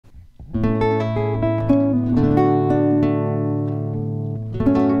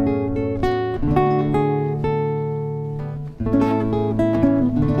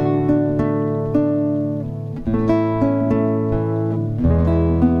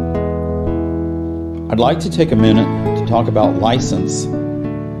I'd like to take a minute to talk about license.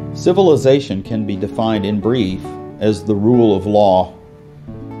 Civilization can be defined in brief as the rule of law.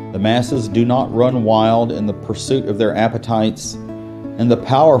 The masses do not run wild in the pursuit of their appetites, and the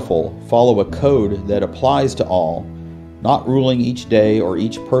powerful follow a code that applies to all, not ruling each day or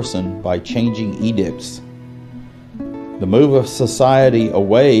each person by changing edicts. The move of society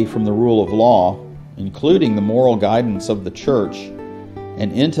away from the rule of law, including the moral guidance of the church,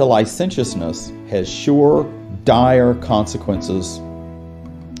 and into licentiousness has sure, dire consequences.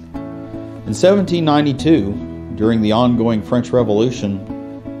 In 1792, during the ongoing French Revolution,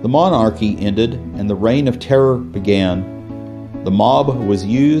 the monarchy ended and the reign of terror began. The mob was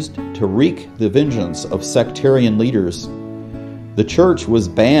used to wreak the vengeance of sectarian leaders. The church was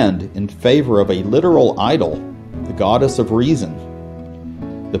banned in favor of a literal idol, the goddess of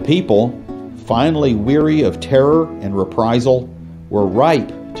reason. The people, finally weary of terror and reprisal, were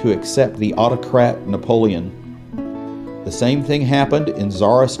ripe to accept the autocrat Napoleon. The same thing happened in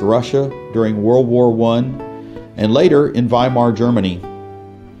Tsarist Russia during World War I and later in Weimar Germany.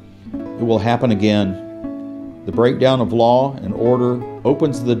 It will happen again. The breakdown of law and order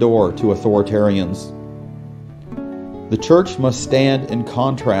opens the door to authoritarians. The church must stand in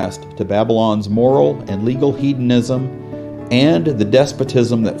contrast to Babylon's moral and legal hedonism and the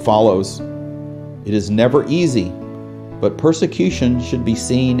despotism that follows. It is never easy, but persecution should be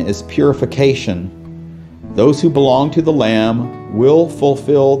seen as purification. Those who belong to the Lamb will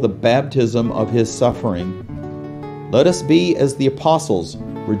fulfill the baptism of his suffering. Let us be as the apostles,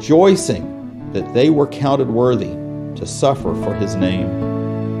 rejoicing that they were counted worthy to suffer for his name.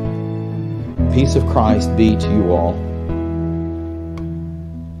 Peace of Christ be to you all.